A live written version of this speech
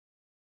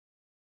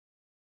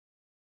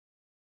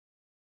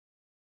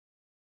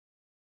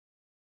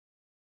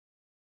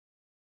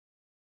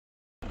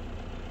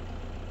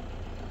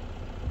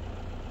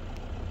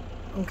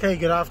Okay,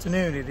 good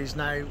afternoon. It is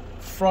now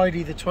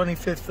Friday the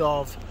 25th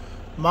of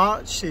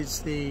March. It's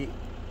the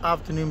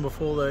afternoon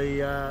before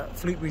the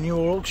fleet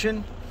renewal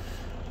auction,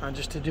 and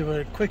just to do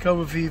a quick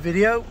overview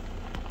video,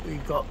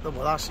 we've got the,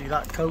 well, actually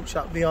that coach,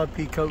 that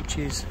VIP coach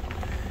is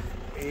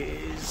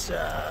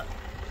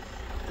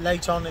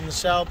late on in the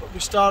sale, but we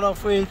start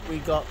off with, we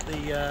got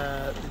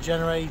the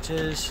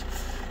generators,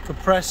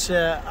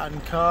 compressor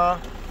and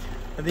car.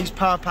 And these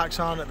power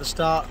packs aren't at the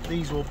start.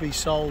 These will be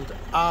sold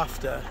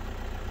after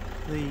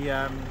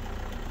the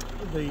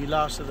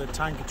last of the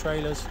tanker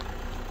trailers.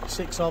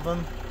 6 of them,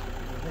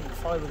 I think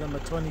 5 of them are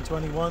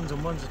 2021s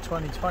and one's a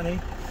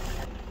 2020.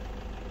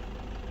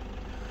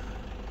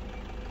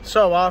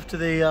 So after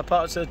the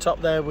parts at the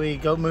top there, we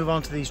move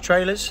on to these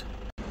trailers.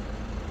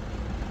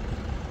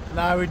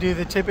 Now we do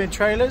the tipping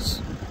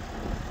trailers.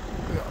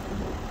 We've got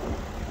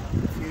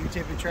a few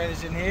tipping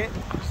trailers in here.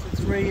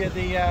 So 3 of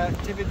the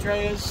tipping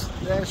trailers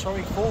there,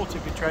 sorry, 4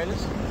 tipping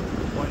trailers.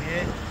 One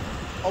here.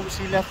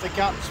 Obviously left the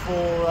gaps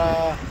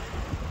for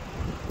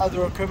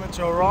other equipment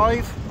to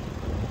arrive.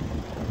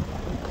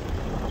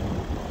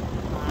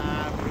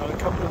 And we've got a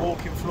couple of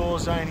walking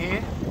floors down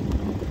here.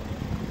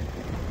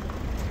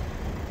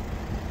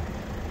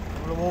 A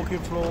couple of walking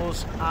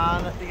floors,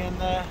 and at the end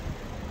there,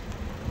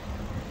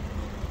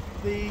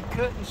 the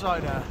curtain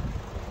sider.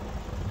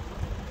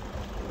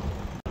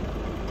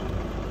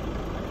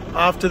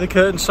 After the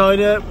curtain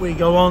sider, we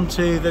go on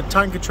to the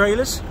tanker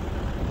trailers.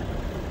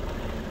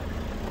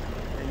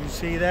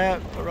 See there,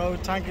 a row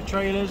of tanker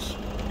trailers,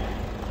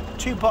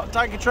 2-pot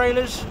tanker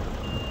trailers.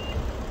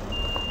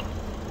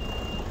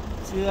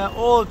 See there,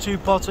 all the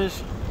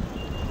 2-potters.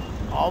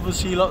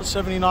 Obviously lot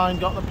 79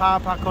 got the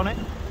power pack on it.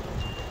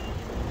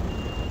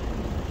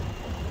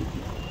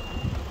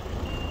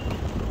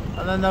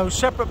 And then those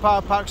separate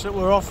power packs that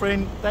we're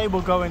offering, they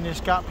will go in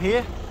this gap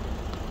here.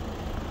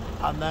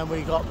 And then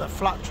we got the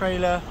flat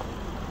trailer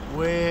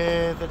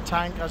with the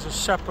tank as a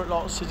separate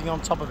lot sitting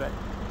on top of it.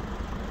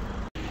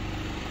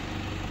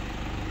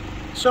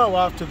 So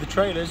after the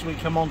trailers, we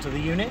come on to the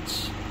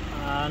units,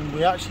 and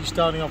we're actually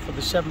starting off with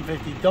the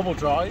 750 double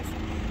drive,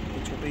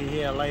 which will be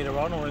here later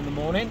on or in the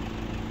morning.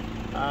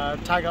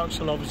 Tag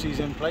axle obviously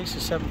is in place, the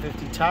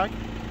 750 tag,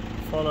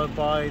 followed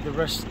by the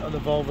rest of the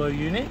Volvo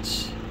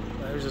units.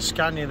 There's a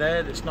Scania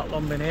there that's not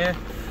long been here.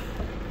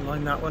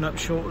 Line that one up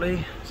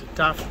shortly. There's a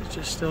DAF that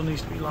just still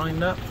needs to be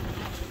lined up.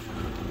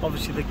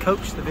 Obviously the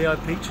coach, the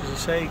VIP, as I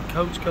say,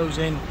 coach goes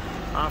in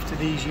after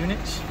these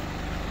units.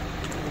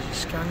 There's your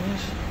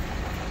Scanias.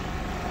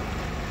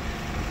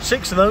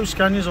 6 of those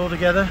Scanias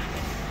altogether.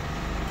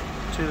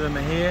 2 of them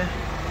are here.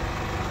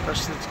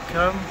 Rest of it to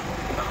come.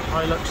 That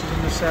Hilux is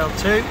in the sale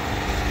too.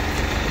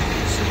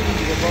 So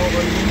the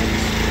Volvo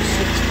units,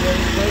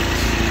 68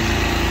 plates.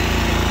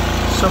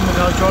 Some with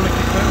hydraulic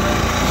equipment,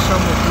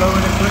 some with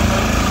blowing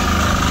equipment.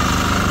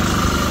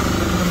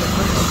 Giving them a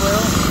quick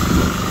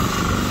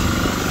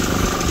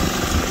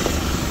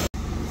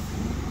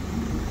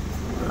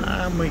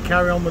swirl. And we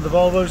carry on with the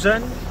Volvos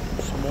then.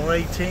 Some more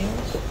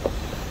 18s.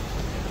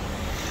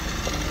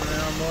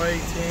 More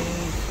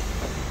 18s,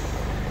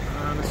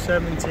 and a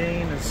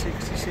 17 and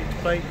 66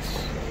 plates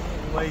all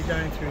the way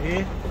down through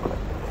here.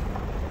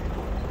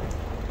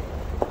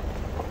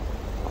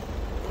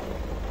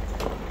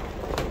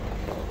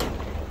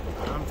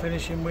 I'm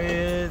finishing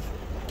with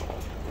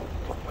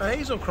a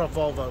Hazelcroft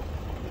Volvo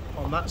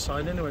on that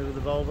side anyway, with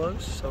the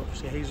Volvos. So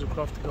obviously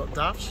Hazelcroft have got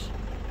DAFs.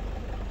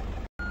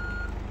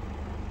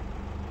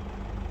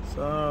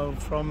 So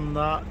from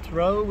that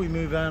row we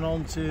move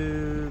on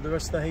to the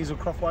rest of the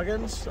Hazelcroft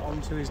wagons,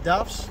 onto his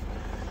DAFs.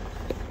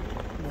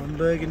 One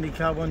burgundy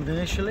cab one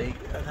initially,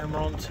 and then we're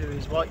on to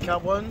his white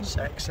cab ones,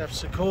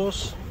 XFs of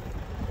course.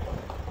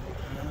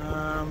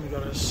 We've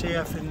got a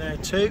CF in there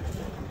too.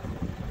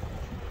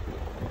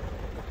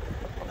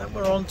 Then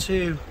we're on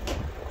to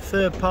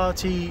third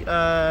party,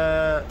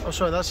 oh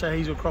sorry, that's a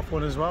Hazelcroft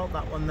one as well,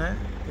 that one there,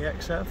 the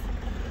XF.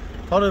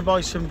 Followed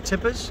by some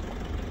tippers.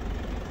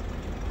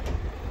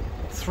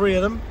 3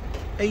 of them,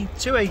 2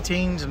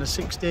 18s and a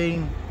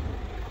 16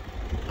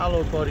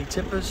 alloy body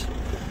tippers.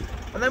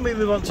 And then we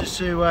move on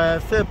to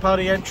third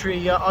party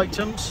entry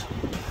items.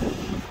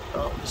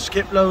 Got the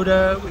skip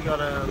loader, we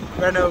got a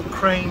Renault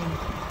crane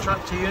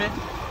tractor unit.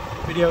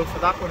 Video for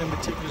that one in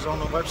particular is on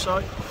the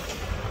website.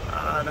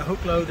 And a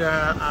hook loader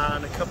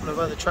and a couple of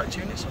other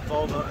tractor units, a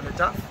Volvo and a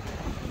DAF.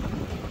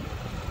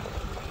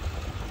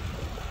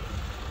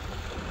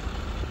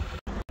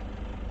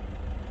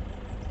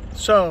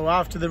 So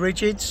after the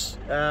rigids,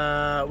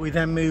 we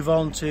then move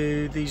on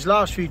to these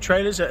last few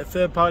trailers that are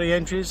third party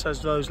entries,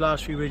 as those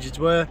last few rigids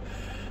were.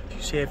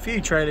 You see a few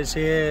trailers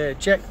here,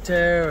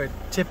 ejector, a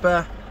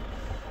tipper,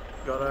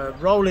 we've got a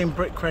rolling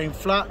brick crane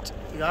flat,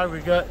 the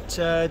aggregate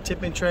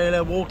tipping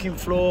trailer, walking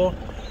floor,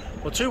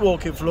 or 2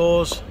 walking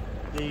floors,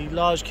 the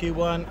large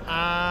Q1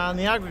 and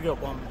the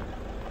aggregate one.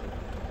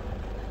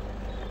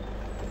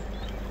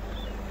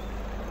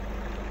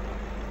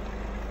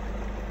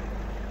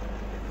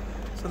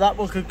 So that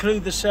will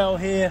conclude the sale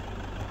here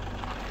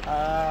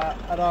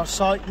at our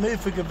site.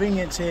 Move for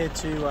convenience here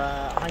to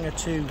Hangar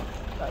 2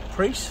 at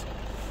Priest.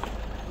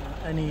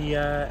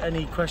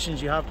 Any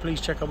questions you have,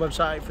 please check our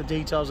website for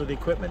details of the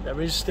equipment.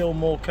 There is still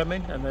more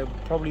coming, and there'll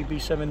probably be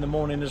some in the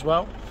morning as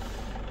well.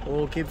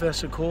 Or give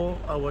us a call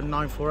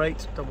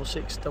 01948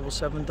 66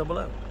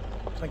 7700.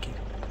 Thank you.